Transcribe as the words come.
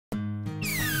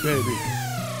Baby,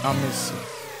 I miss you.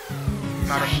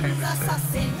 Not ashamed to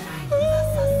say.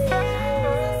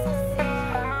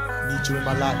 Need you in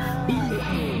my life.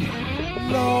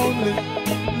 Lonely,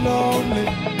 lonely.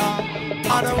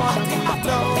 I don't wanna be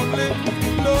lonely,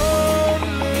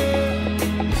 lonely.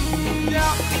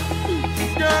 Yeah,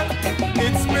 girl,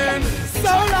 it's been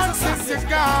so long since you're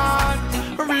gone.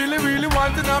 I really, really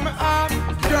want to know my arm.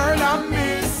 Girl, I'm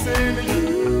missing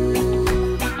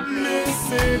you,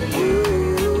 missing you.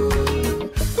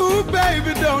 Ooh,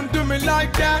 baby, don't do me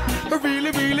like that. I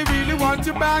really, really, really want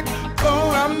you back.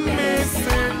 Oh, I'm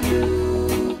missing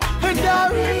you, and I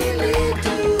really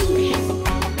do.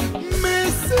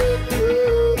 Missing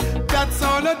you, that's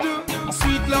all I do.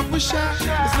 Sweet love we share,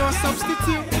 there's no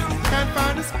substitute. Can't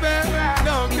find a spare,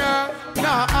 no girl,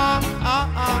 nah.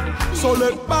 So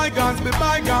let bygones be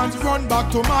bygones, run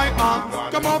back to my arms.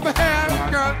 Come over here,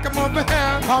 girl, come over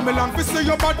here. I'm along to see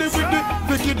your body with the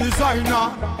Vicky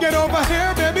designer. Get over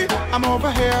here, baby, I'm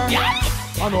over here.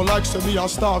 I know like say me a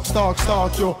stalk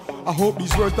you. I hope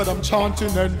these words that I'm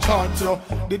chanting enchant you.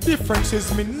 The difference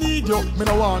is me need you, me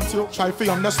no want you. Try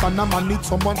to understand I need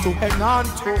someone to hang on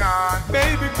to.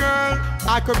 Baby girl,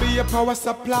 I could be your power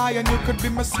supply and you could be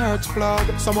my search plug.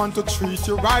 Someone to treat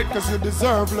you right cause you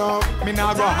deserve love. Me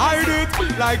now go hide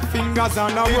it like fingers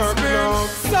on a work glove.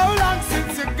 So long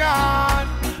since you're gone,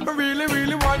 I really,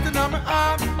 really want to know my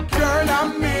arm. Girl,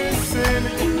 I'm missing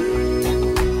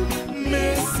you,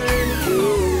 missing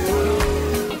you.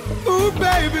 Ooh,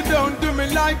 baby, don't do me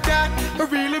like that. I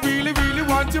really, really, really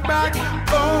want you back.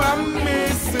 Oh, I'm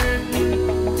missing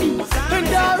you, and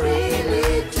I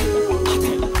really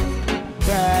do.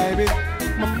 Baby,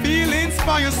 my feelings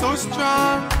for you so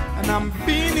strong, and I'm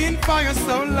feeling for you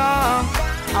so long.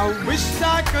 I wish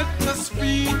I could just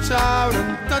reach out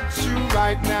and touch you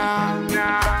right now,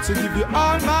 to give you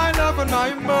all my love and my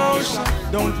emotion.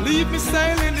 Don't leave me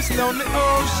sailing this lonely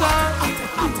ocean.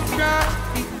 Girl,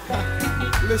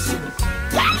 listen.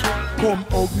 Come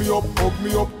hug me up, hug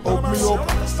me up, hug me up.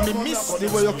 Me miss the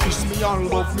way you kiss me and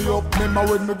love me up. Remember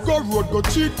when me go road, go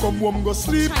cheat, come home, go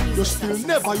sleep. You still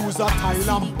never use a tile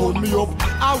and pull me up.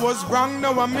 I was wrong,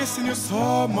 now I'm missing you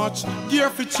so much. Gear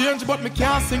for change, but me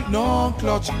can't sink no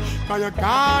clutch. Cause you're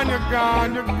gone, you're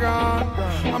gone, you're gone.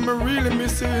 I'm really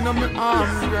missing you in my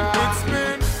arms, girl. It's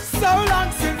been so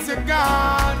long since you're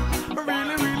gone. I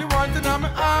really, really want to know my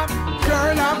arms.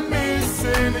 Girl, I'm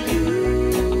missing you.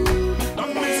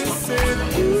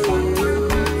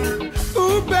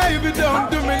 Ooh, baby, don't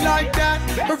do me like that.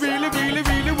 I really, really,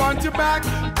 really want you back.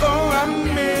 Oh,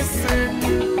 I'm missing